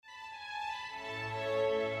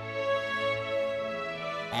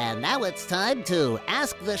And now it's time to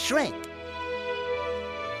Ask the Shrink.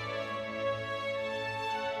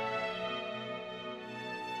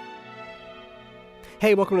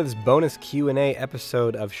 Hey, welcome to this bonus Q&A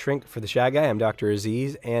episode of Shrink for the Shy Guy. I'm Dr.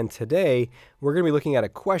 Aziz, and today we're going to be looking at a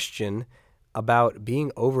question about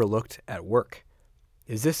being overlooked at work.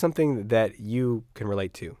 Is this something that you can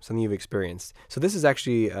relate to, something you've experienced? So this is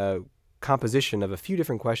actually a composition of a few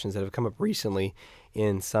different questions that have come up recently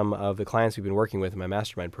in some of the clients we've been working with in my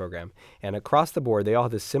mastermind program. And across the board, they all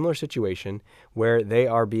have this similar situation where they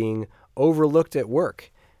are being overlooked at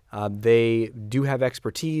work. They do have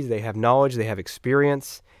expertise, they have knowledge, they have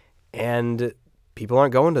experience, and people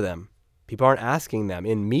aren't going to them. People aren't asking them.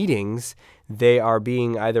 In meetings, they are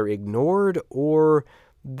being either ignored or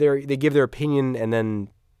they give their opinion and then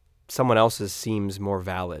someone else's seems more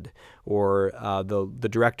valid, or the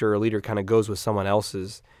director or leader kind of goes with someone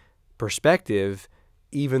else's perspective,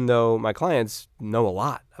 even though my clients know a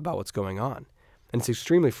lot about what's going on. And it's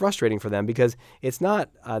extremely frustrating for them because it's not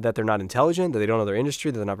that they're not intelligent, that they don't know their industry,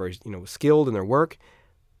 that they're not very skilled in their work.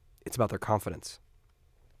 It's about their confidence.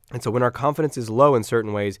 And so when our confidence is low in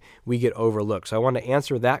certain ways, we get overlooked. So I want to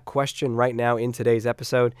answer that question right now in today's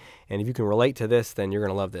episode. And if you can relate to this, then you're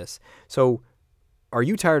going to love this. So are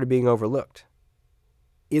you tired of being overlooked?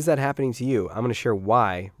 Is that happening to you? I'm going to share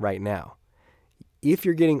why right now. If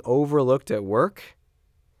you're getting overlooked at work,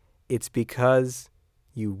 it's because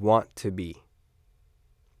you want to be.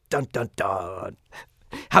 Dun, dun, dun.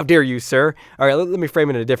 How dare you, sir? All right, let me frame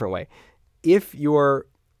it in a different way. If you're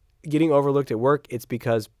getting overlooked at work, it's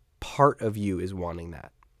because part of you is wanting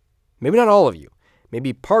that. Maybe not all of you.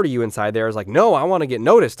 Maybe part of you inside there is like, no, I want to get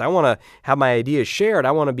noticed. I want to have my ideas shared.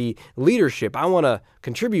 I want to be leadership. I want to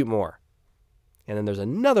contribute more. And then there's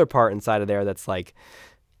another part inside of there that's like,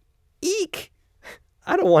 eek,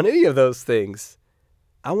 I don't want any of those things.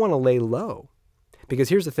 I want to lay low. Because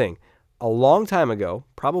here's the thing. A long time ago,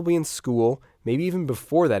 probably in school, maybe even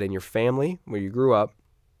before that in your family where you grew up,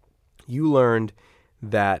 you learned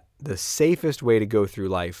that the safest way to go through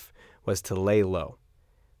life was to lay low,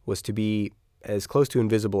 was to be as close to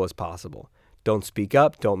invisible as possible. Don't speak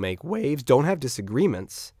up, don't make waves, don't have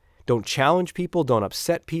disagreements, don't challenge people, don't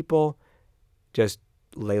upset people, just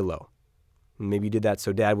lay low. Maybe you did that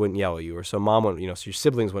so dad wouldn't yell at you, or so mom wouldn't, so your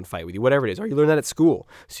siblings wouldn't fight with you, whatever it is. Or you learned that at school,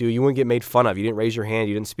 so you wouldn't get made fun of. You didn't raise your hand,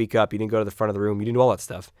 you didn't speak up, you didn't go to the front of the room, you didn't do all that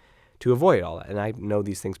stuff to avoid all that. And I know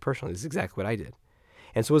these things personally. This is exactly what I did.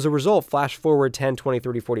 And so as a result, flash forward 10, 20,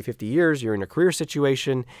 30, 40, 50 years, you're in a career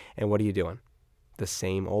situation, and what are you doing? The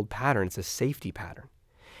same old pattern. It's a safety pattern.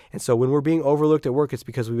 And so when we're being overlooked at work, it's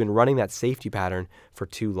because we've been running that safety pattern for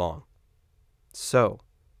too long. So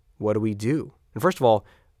what do? And first of all,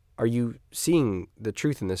 are you seeing the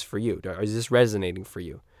truth in this for you? Is this resonating for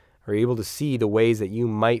you? Are you able to see the ways that you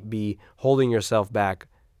might be holding yourself back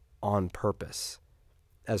on purpose,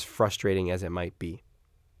 as frustrating as it might be?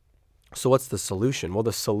 So what's the solution? Well,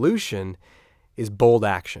 the solution is bold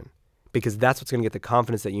action, because that's what's going to get the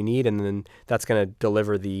confidence that you need, and then that's going to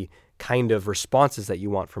deliver the kind of responses that you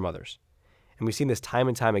want from others. And we've seen this time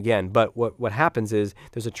and time again, but what happens is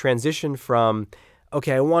there's a transition from,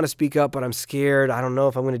 okay, I want to speak up, but I'm scared. I don't know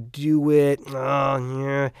if I'm going to do it.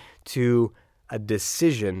 To a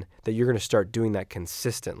decision that you're going to start doing that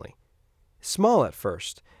consistently. Small at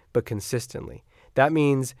first, but consistently. That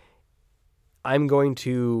means I'm going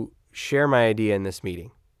to share my idea in this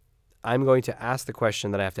meeting. I'm going to ask the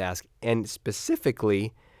question that I have to ask. And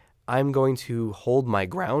specifically, I'm going to hold my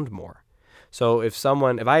ground more. So if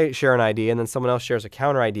I share an idea and then someone else shares a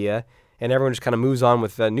counter idea, and everyone just kind of moves on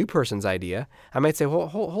with the new person's idea, I might say, well,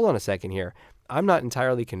 hold on a second here. I'm not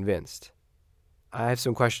entirely convinced. I have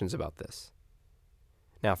some questions about this.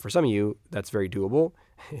 Now, for some of you, that's very doable.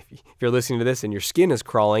 If you're listening to this and your skin is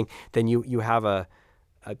crawling, then you have a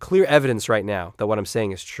clear evidence right now that what I'm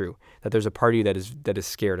saying is true, that there's a part of you that is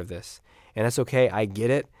scared of this. And that's okay. I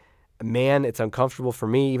get it. Man, it's uncomfortable for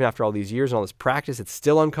me. Even after all these years and all this practice, it's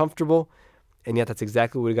still uncomfortable. And yet that's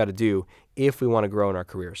exactly what we got to do if we want to grow in our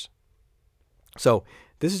careers. So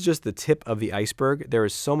this is just the tip of the iceberg. There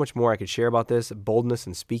is so much more I could share about this, boldness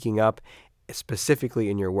and speaking up, specifically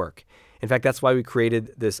in your work. In fact, that's why we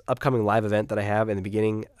created this upcoming live event that I have in the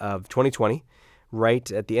beginning of 2020, right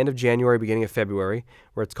at the end of January, beginning of February,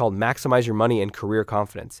 where it's called Maximize Your Money and Career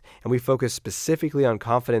Confidence. And we focus specifically on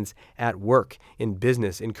confidence at work, in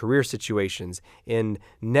business, in career situations, in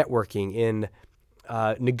networking, in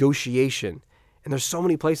negotiation. And there's so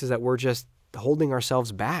many places that we're just holding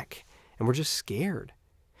ourselves back. And we're just scared.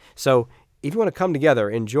 So if you want to come together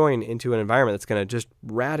and join into an environment that's going to just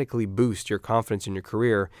radically boost your confidence in your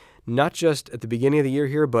career, not just at the beginning of the year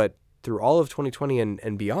here, but through all of 2020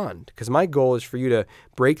 and beyond. Because my goal is for you to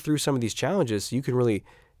break through some of these challenges so you can really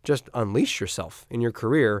just unleash yourself in your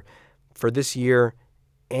career for this year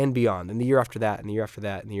and beyond, and the year after that, and the year after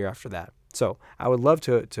that, and the year after that. So I would love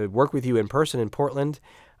to work with you in person in Portland.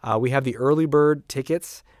 We have the early bird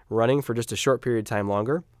tickets running for just a short period of time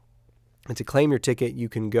longer. And to claim your ticket, you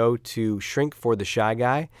can go to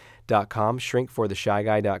shrinkfortheshyguy.com,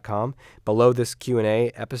 shrinkfortheshyguy.com. Below this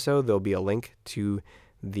Q&A episode, there'll be a link to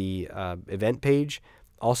the event page.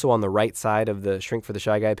 Also on the right side of the Shrink for the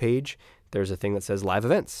Shy Guy page, there's a thing that says live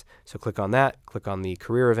events. So click on that, click on the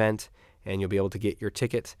career event, and you'll be able to get your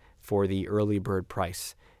ticket for the early bird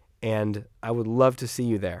price. And I would love to see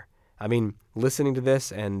you there. I mean, listening to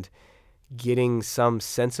this and getting some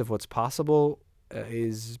sense of what's possible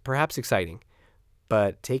is perhaps exciting,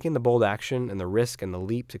 but taking the bold action and the risk and the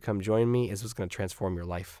leap to come join me is what's going to transform your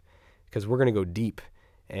life, because we're going to go deep.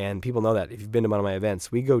 And people know that if you've been to one of my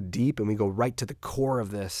events, we go deep and we go right to the core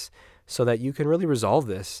of this so that you can really resolve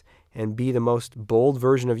this and be the most bold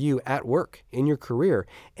version of you at work, in your career.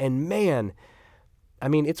 And man, I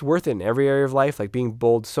mean, it's worth it in every area of life, like being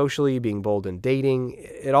bold socially, being bold in dating.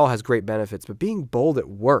 It all has great benefits, but being bold at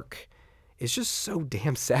work is just so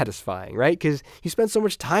damn satisfying, right? Because you spend so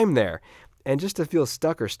much time there, and just to feel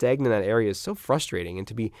stuck or stagnant in that area is so frustrating, and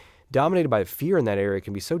to be dominated by fear in that area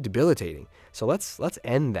can be so debilitating. So let's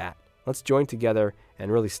end that. Let's join together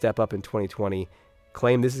and really step up in 2020.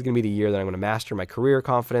 Claim this is going to be the year that I'm going to master my career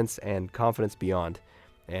confidence and confidence beyond.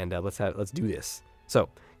 And let's do this. So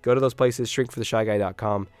go to those places,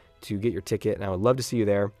 shrinkfortheshyguy.com, to get your ticket, and I would love to see you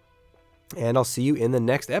there. And I'll see you in the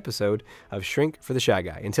next episode of Shrink for the Shy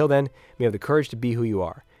Guy. Until then, may you have the courage to be who you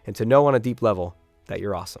are and to know on a deep level that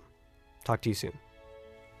you're awesome. Talk to you soon.